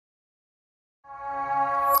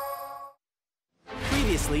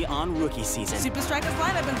previously on Rookie Season. Supa Strikas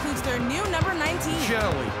lineup includes their new number 19.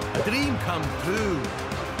 Shirley, a dream come true.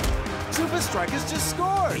 Supa Strikas just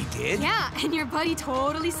scored. They did? Yeah, and your buddy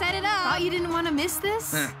totally set it up. Thought you didn't want to miss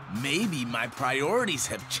this? Maybe my priorities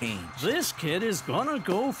have changed. This kid is gonna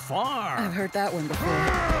go far. I've heard that one before.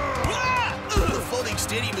 The floating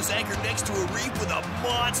stadium is anchored next to a reef with a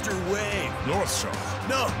monster wave. North Shore.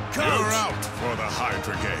 No, Coach! You're out for the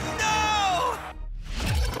Hydra game. No!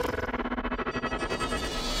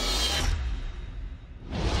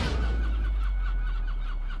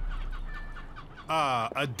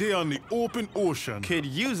 A day on the open ocean. Could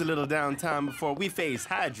use a little downtime before we face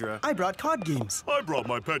Hydra. I brought card games. I brought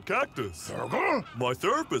my pet cactus. My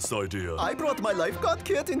therapist's idea. I brought my lifeguard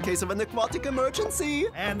kit in case of an aquatic emergency.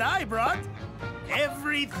 And I brought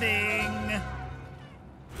everything.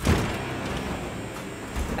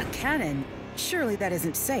 A cannon? Surely that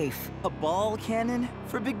isn't safe. A ball cannon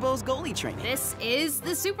for Big Bo's goalie training. This is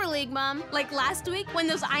the Super League, Mom. Like last week when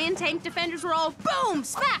those Iron Tank defenders were all boom,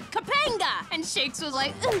 smack, kapanga! And Shakes was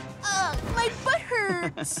like, my butt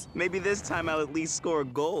hurts. Maybe this time I'll at least score a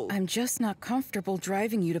goal. I'm just not comfortable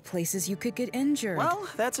driving you to places you could get injured. Well,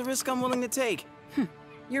 that's a risk I'm willing to take.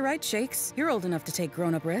 You're right, Shakes. You're old enough to take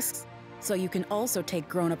grown-up risks. So you can also take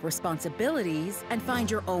grown-up responsibilities and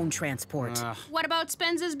find your own transport. What about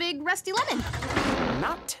Spence's big rusty lemon?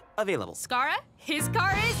 Not available. Skara, his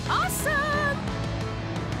car is awesome!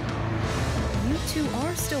 You two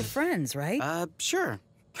are still friends, right? Sure.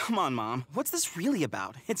 Come on, Mom. What's this really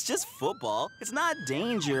about? It's just football. It's not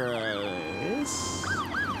dangerous.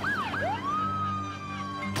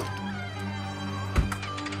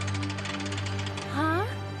 Huh?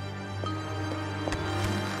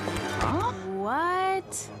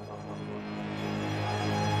 What?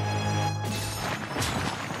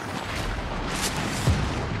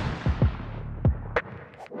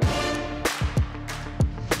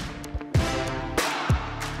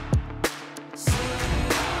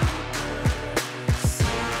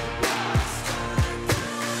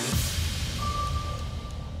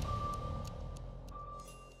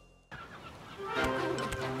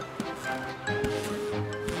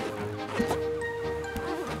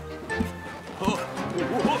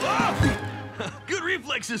 Good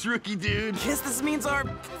reflexes, rookie dude. Guess this means our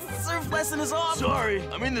surf lesson is off. Sorry,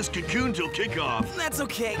 I'm in this cocoon till kickoff. That's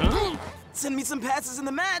okay. Send me some passes in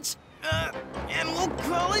the match, and we'll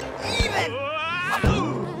call it even.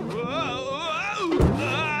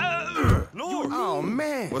 Oh,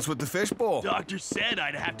 man. What's with the fishbowl? Doctor said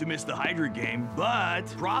I'd have to miss the Hydra game, but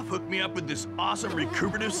Prof hooked me up with this awesome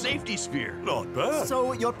recuperative safety sphere. Not bad.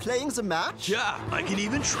 So you're playing the match? Yeah, I can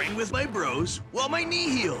even train with my bros while my knee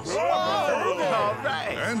heals. All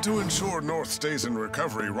right. And to ensure North stays in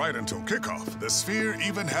recovery right until kickoff, the sphere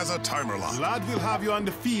even has a timer lock. Glad we'll have you on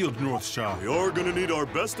the field, North Shore. We are gonna need our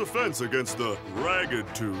best defense against the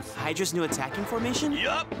Ragged Tooth. Hydra's new attacking formation?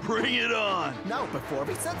 Yup, bring it on. Now, before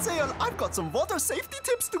we set sail, I've got some water safety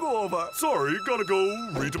tips to go over. Sorry, gotta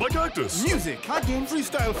go read to my cactus. Music, card games,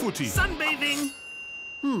 Freestyle footy. Sunbathing.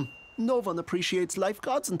 No one appreciates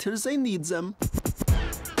lifeguards until they need them.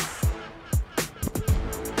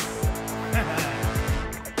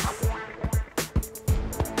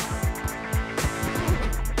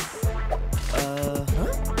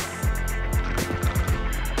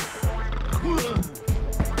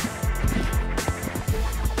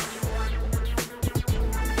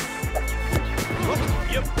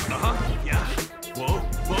 Yep, yeah. Whoa,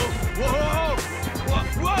 whoa, whoa,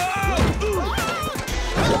 whoa,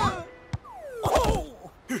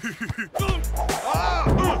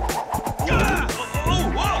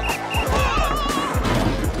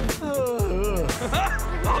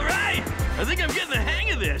 All right, I think I'm getting the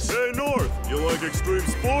hang of this. Hey, North, you like extreme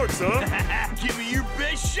sports, huh? Give me your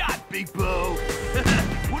best shot, Big Bo.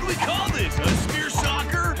 What do we call this? Spear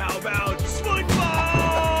soccer? How about football?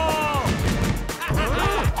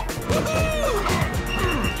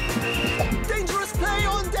 Dangerous play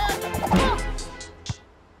on deck!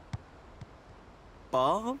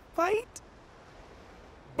 Ball fight?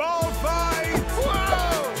 Ball fight!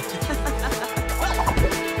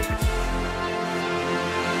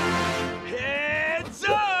 Heads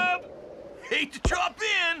up! Hate to drop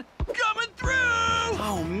in, coming through!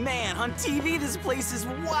 Oh man, on TV this place is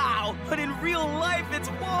wow, but in real life it's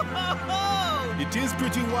whoa! It is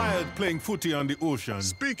pretty wild playing footy on the ocean.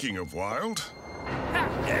 Speaking of wild,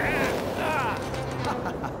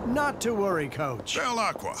 Not to worry, Coach. Del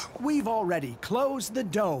Aqua. We've already closed the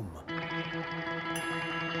dome.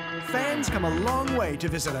 Fans come a long way to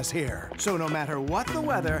visit us here. So no matter what the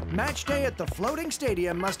weather, match day at the floating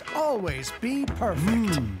stadium must always be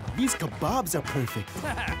perfect. These kebabs are perfect.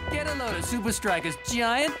 Get a load of Supa Strikas'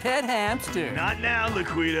 giant pet hamster. Not now,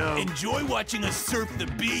 Liquido. Enjoy watching us surf the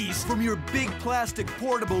beast from your big plastic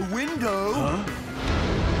portable window.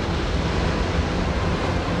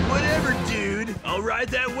 Whatever, dude. I'll ride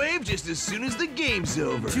that wave just as soon as the game's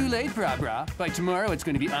over. Too late, bra. By tomorrow, it's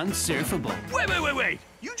going to be unsurfable. Wait.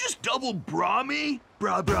 You just double bra me?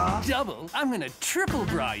 Bra. Double? I'm going to triple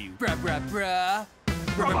bra you. Bra.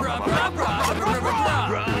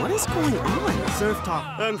 What is going on? Surf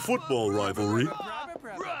talk. And football rivalry.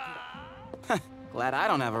 Glad I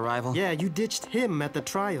don't have a rival. Yeah, you ditched him at the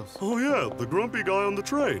trials. Oh yeah, the grumpy guy on the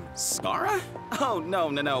train. Skara? Oh, no.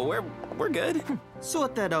 We're good.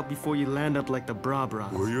 Sort that out before you land up like the bra.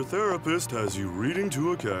 Where your therapist has you reading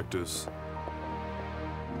to a cactus.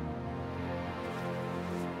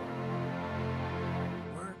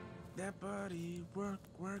 Work that body,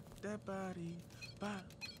 work that body.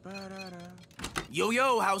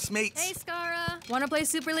 Yo, housemates. Hey, Skara. Wanna play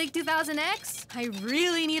Super League 2000X? I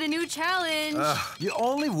really need a new challenge. You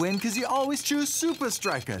only win because you always choose Supa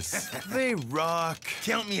Strikas. They rock.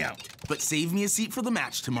 Count me out, but save me a seat for the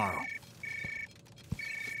match tomorrow.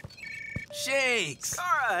 Shakes!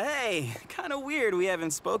 Skara, hey. Kinda weird we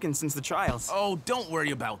haven't spoken since the trials. Oh, don't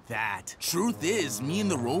worry about that. Truth is, me and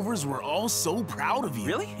the Rovers were all so proud of you.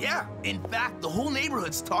 Really? Yeah. In fact, the whole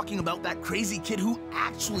neighborhood's talking about that crazy kid who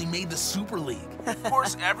actually made the Super League. Of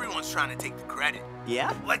course, everyone's trying to take the credit.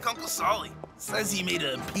 Yeah? Like Uncle Solly. Says he made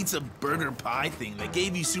a pizza burger pie thing that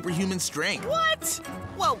gave you superhuman strength. What?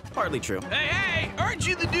 Well, partly true. Hey, aren't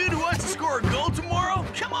you the dude who wants to score a goal tomorrow?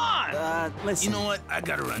 Come on! Listen. You know what? I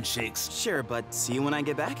gotta run, Shakes. Sure, but see you when I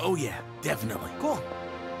get back? Oh yeah, definitely. Cool.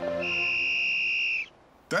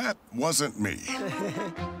 That wasn't me.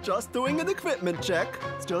 Just doing an equipment check.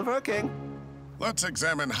 Still working. Let's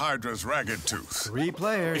examine Hydra's ragged tooth. 3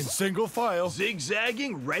 players. In single file.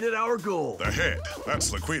 Zigzagging right at our goal. The head, that's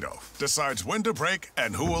Liquido, decides when to break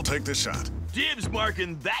and who will take the shot. Dibs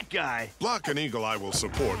marking that guy. Block and Eagle Eye will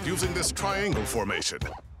support using this triangle formation.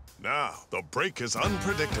 Now, the break is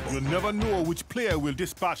unpredictable. You never know which player will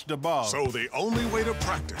dispatch the ball. So the only way to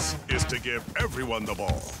practice is to give everyone the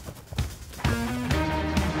ball.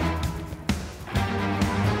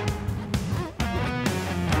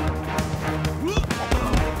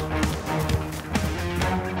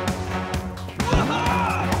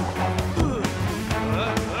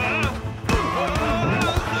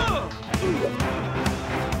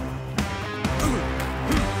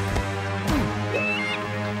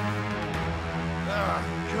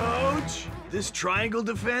 This triangle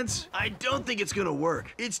defense, I don't think it's gonna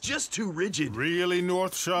work. It's just too rigid. Really,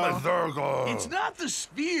 North Shaw? It's not the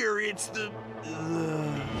sphere, it's the...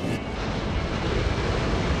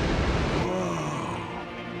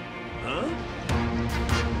 Huh?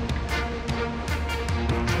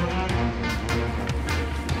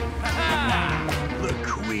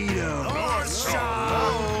 Liquido. North Shaw.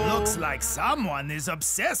 Looks like someone is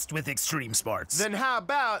obsessed with extreme sports. Then how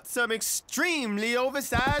about some extremely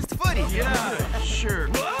oversized footy? Yeah, sure.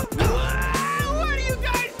 What are you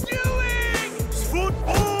guys doing?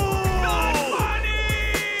 Football! Not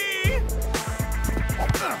funny!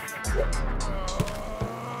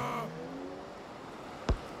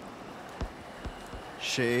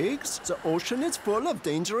 Shakes, the ocean is full of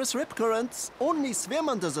dangerous rip currents. Only swim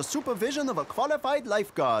under the supervision of a qualified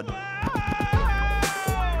lifeguard.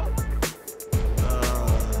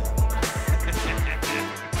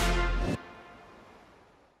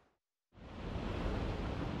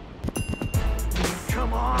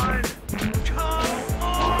 Come on! Come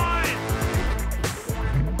on!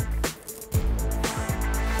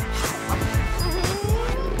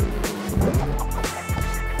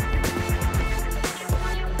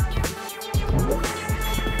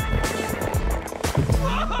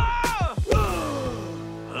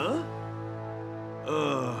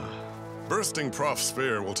 Bursting Prof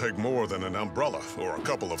Sphere will take more than an umbrella or a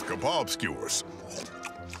couple of kebab skewers.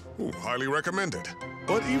 Ooh, highly recommended.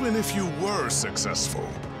 But even if you were successful...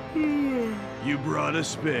 You brought a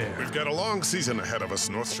spare. We've got a long season ahead of us,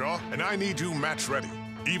 North Shaw, and I need you match ready,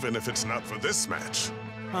 even if it's not for this match.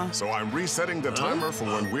 So I'm resetting the timer for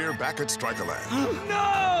when we're back at Strikerland.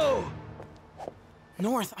 No!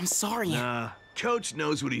 North, I'm sorry. Nah, Coach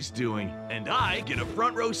knows what he's doing, and I get a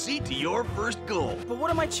front row seat to your first goal. But what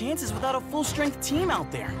are my chances without a full-strength team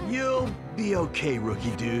out there? You'll be okay,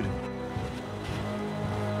 rookie dude.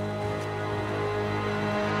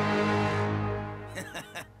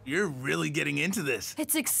 You're really getting into this.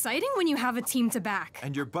 It's exciting when you have a team to back.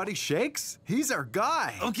 And your buddy Shakes? He's our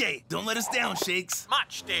guy. Okay, don't let us down, Shakes.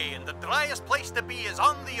 Match day, and the driest place to be is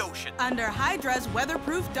on the ocean. Under Hydra's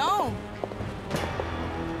weatherproof dome.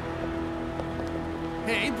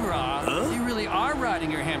 Hey, brah. You really are riding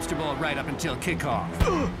your hamster ball right up until kickoff.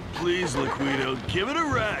 Please, Liquido, give it a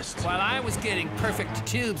rest. While I was getting perfect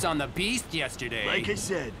tubes on the beast yesterday. Like I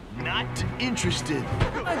said, not interested.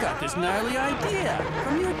 I got this gnarly idea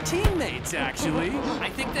from your teammates, actually. I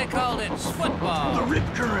think they called it football. The rip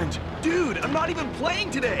current. Dude, I'm not even playing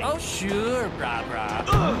today. Oh, sure, brah.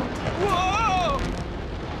 Whoa!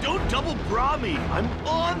 Don't double bra me. I'm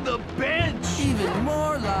on the bench. Even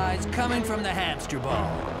more lies coming from the hamster ball.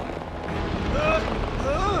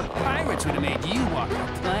 Pirates would have made you walk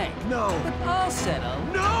the plank. No. But I'll settle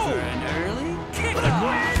No. for an early kickoff.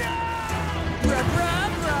 Brah.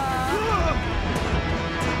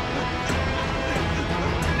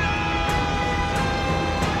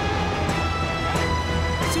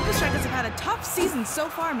 Supa Strikas have had a tough season so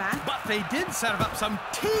far, Matt. But they did serve up some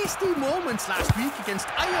tasty moments last week against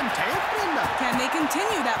Iron Tank, Brenda. Can they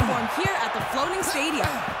continue that form here at the floating stadium?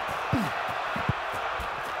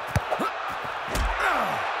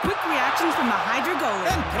 Quick reactions from the Hydra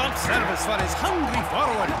goalie. And prompt service for his hungry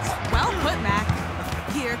forwards. Well put, Mac.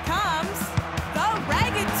 Here comes the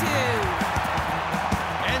Ragged Tube.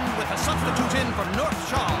 And with a substitute in for North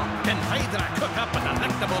Shaw, can Hydra cook up a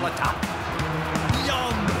delectable attack?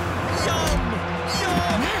 Yum!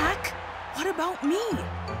 Mac, what about me?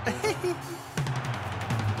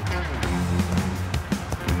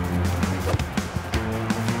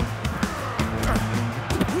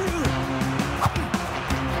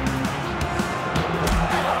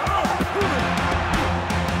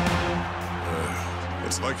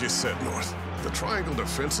 It's like you said, North. The triangle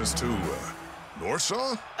defense is to, North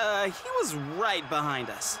Shaw? He was right behind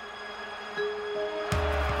us.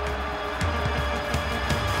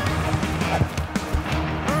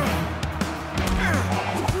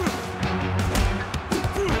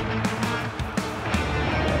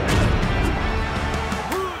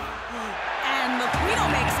 And Liquido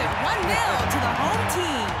makes it 1-0 to the home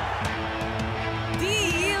team.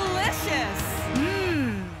 Delicious.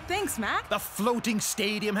 Thanks, Mac. The floating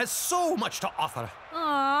stadium has so much to offer.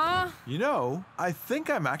 Aww. You know, I think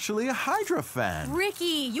I'm actually a Hydra fan.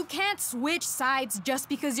 Ricky, you can't switch sides just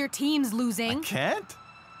because your team's losing. Can't?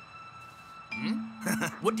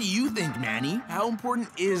 What do you think, Manny? How important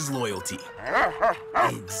is loyalty?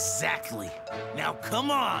 Exactly. Now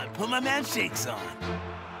come on, put my man Shakes on.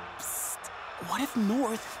 Psst. What if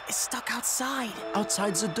North is stuck outside?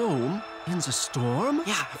 Outside the dome? In the storm?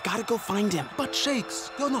 Yeah, I've got to go find him. But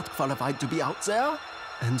Shakes, you're not qualified to be out there.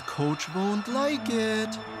 And Coach won't like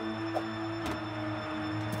it.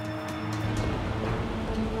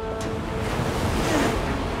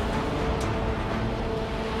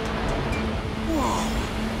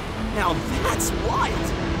 Whoa. Now that's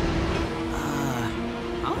wild.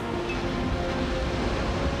 Huh?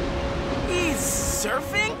 He's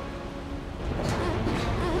surfing?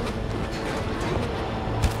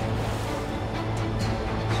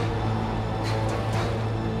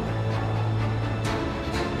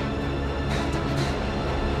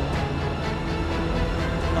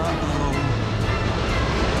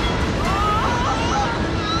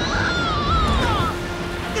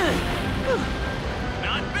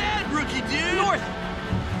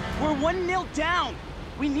 We're 1-0 down.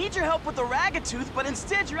 We need your help with the Ragatooth, but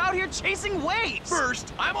instead you're out here chasing waves.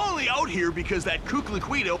 First, I'm only out here because that kook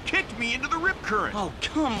Liquido kicked me into the rip current. Oh,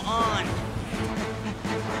 come on.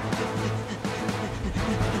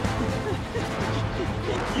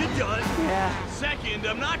 You done? Yeah. Second,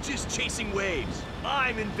 I'm not just chasing waves.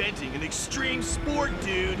 I'm inventing an extreme sport,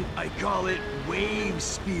 dude. I call it wave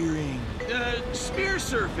spearing. Spear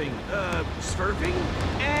surfing. Surfing?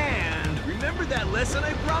 And remember that lesson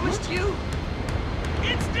I promised you?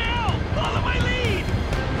 It's now! Follow my lead!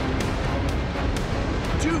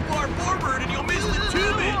 Too far forward and you'll miss the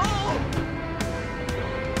tubing!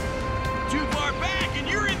 Too far back and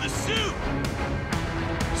you're in the soup!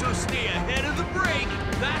 So stay ahead of the break.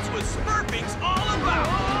 That's what spurfing's all about!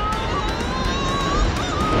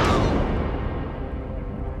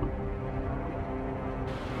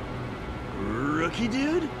 Rookie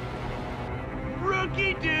dude?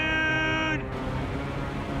 Rookie dude!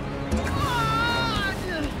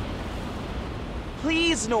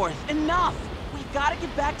 Please, North, enough. We've got to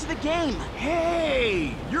get back to the game.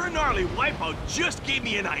 Hey! Your gnarly wipeout just gave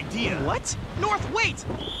me an idea. What? North, wait!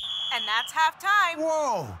 And that's halftime.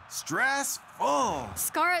 Whoa, stressful.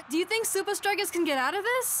 Scara, do you think Supa Strikas can get out of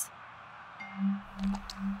this?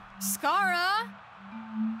 Scara?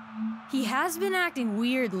 He has been acting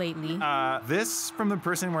weird lately. This from the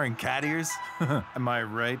person wearing cat ears? Am I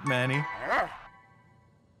right, Manny?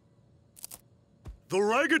 The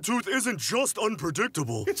Ragged Tooth isn't just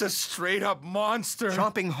unpredictable. It's a straight-up monster.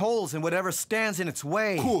 Chomping holes in whatever stands in its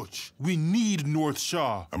way. Coach, we need North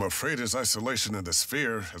Shaw. I'm afraid his isolation in the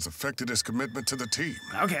sphere has affected his commitment to the team.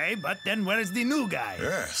 Okay, but then where is the new guy?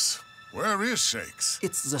 Yes. Where is Shakes?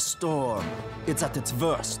 It's the storm. It's at its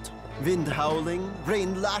worst. Wind howling,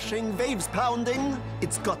 rain lashing, waves pounding.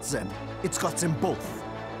 It's got them. It's got them both.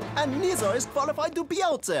 And neither is qualified to be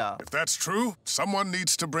out there. If that's true, someone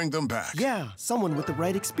needs to bring them back. Yeah, someone with the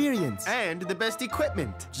right experience. And the best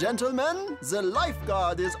equipment. Gentlemen, the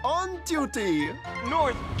lifeguard is on duty.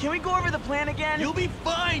 North, can we go over the plan again? You'll be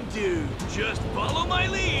fine, dude. Just follow my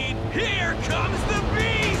lead. Here comes the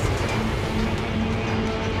beast!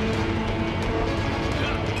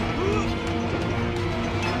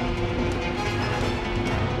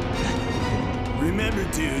 Remember,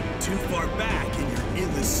 dude, too far back and you're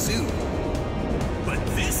in the soup. But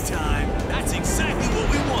this time, that's exactly what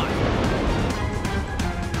we want.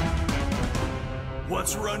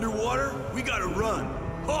 Once we're underwater, we gotta run.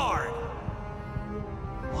 Hard.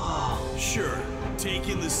 Wow. Sure, take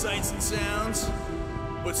in the sights and sounds,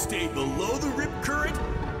 but stay below the rip current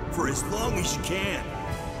for as long as you can.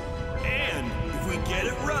 And if we get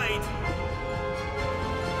it right...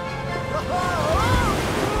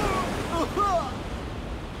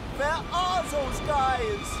 Where are those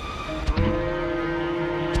guys?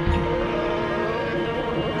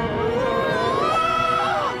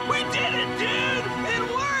 We did it, dude! It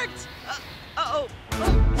worked! Uh-oh.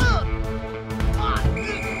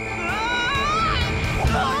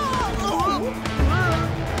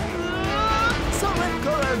 Solid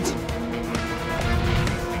current!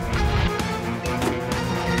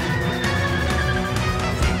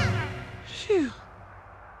 Phew.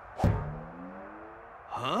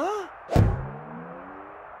 Huh?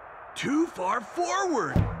 Too far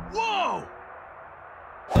forward! Whoa!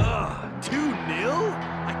 2-0?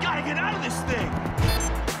 I gotta get out of this thing!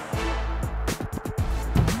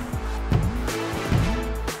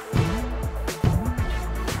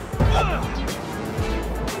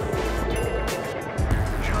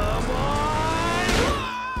 Come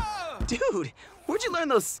on! Dude, where'd you learn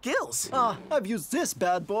those skills? I've used this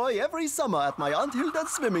bad boy every summer at my Aunt Hilda's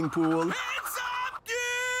swimming pool. Hands up, dudes!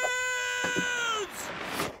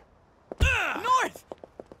 North!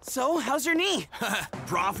 So, how's your knee?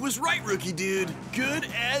 Prof was right, rookie dude. Good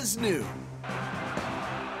as new.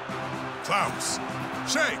 Klaus,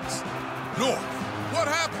 Shakes, North, what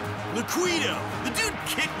happened? Liquido, the dude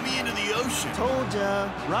kicked me into the ocean. Told ya,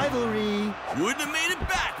 rivalry. Wouldn't have made it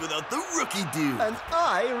back without the rookie dude. And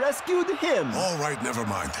I rescued him. All right, never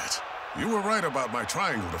mind that. You were right about my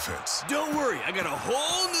triangle defense. Don't worry, I got a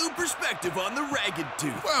whole new perspective on the Ragged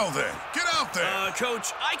Tooth. Well then, get out there.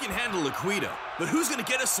 Coach, I can handle Liquido, but who's gonna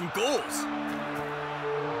get us some goals?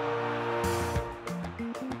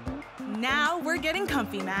 Now we're getting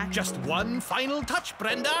comfy, Mac. Just one final touch,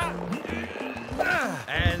 Brenda.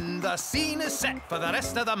 And the scene is set for the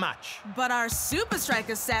rest of the match. But our Supa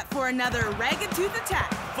Strikas set for another Ragged Tooth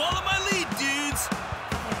attack. Follow my lead, dudes.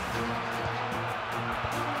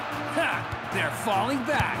 Ha! They're falling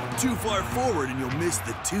back. Too far forward and you'll miss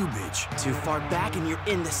the tubage. Too far back and you're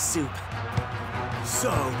in the soup.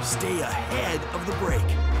 So, stay ahead of the break.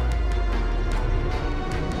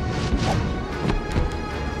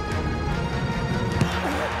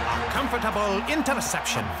 Comfortable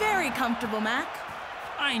interception. Very comfortable, Mac.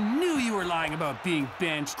 I knew you were lying about being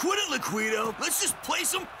benched. Quit it, Liquido. Let's just play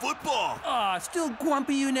some football. Aw, still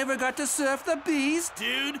grumpy you never got to surf the beast?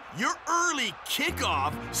 Dude, your early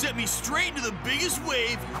kickoff sent me straight into the biggest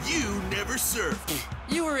wave you never surfed.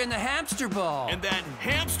 You were in the hamster ball. And that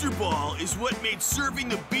hamster ball is what made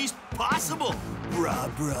surfing the beast possible.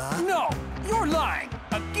 Bruh. No, you're lying.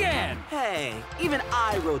 Again. Hey, even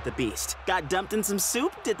I rode the beast. Got dumped in some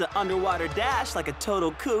soup, did the underwater dash like a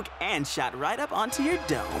total kook, and shot right up onto your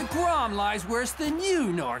dome. Grom lies worse than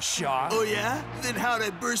you, North Shaw. Oh yeah? Then how'd I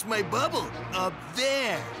burst my bubble? Up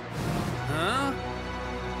there. Huh?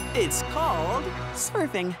 It's called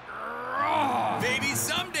surfing. Maybe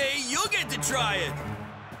someday you'll get to try it.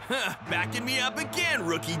 Backing me up again,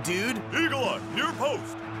 rookie dude. Eagle Eye, near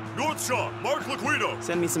post. North Shaw, mark Liquido.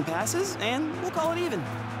 Send me some passes, and we'll call it even.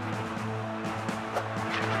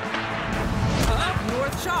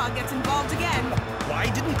 North Shaw gets involved again. Why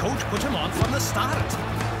didn't Coach put him on from the start?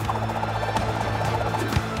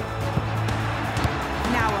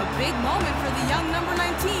 Now a big moment for the young number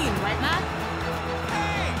 19, right, Matt?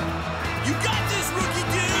 Hey! You got this, rookie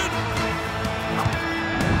dude!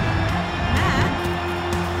 Matt?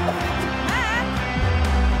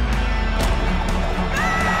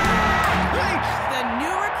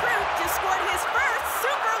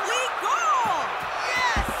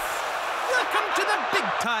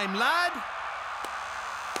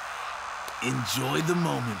 Enjoy the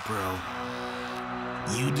moment, bro.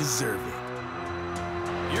 You deserve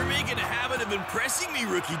it. You're making a habit of impressing me,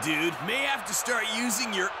 rookie dude. May have to start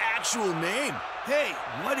using your actual name. Hey,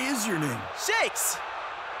 what is your name? Shakes!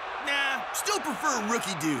 Nah, still prefer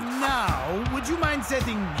rookie dude. Now, would you mind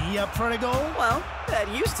setting me up for a goal? Well, that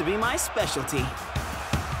used to be my specialty.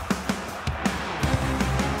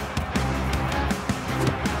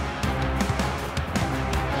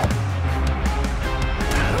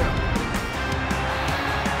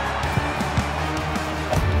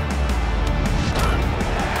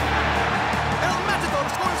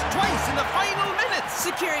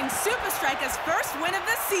 Securing Supa Strikas' first win of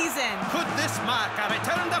the season. Could this mark a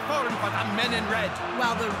return to form for the men in red?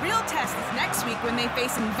 While the real test is next week when they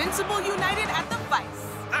face Invincible United at the Vice.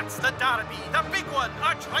 That's the derby, the big one,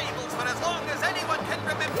 arch rivals for as long as anyone can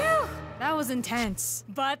remember. Phew, that was intense.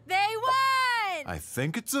 But they won! I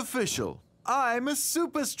think it's official. I'm a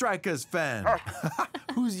Supa Strikas fan.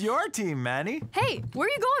 Who's your team, Manny? Hey, where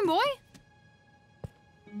are you going, boy?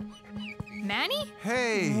 Manny?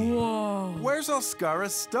 Hey. Whoa. Where's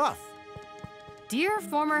Oscara's stuff? Dear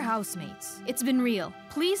former housemates, it's been real.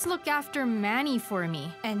 Please look after Manny for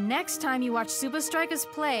me. And next time you watch Supa Strikas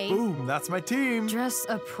play... Boom, that's my team. Dress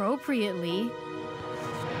appropriately.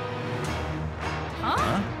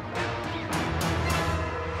 Huh?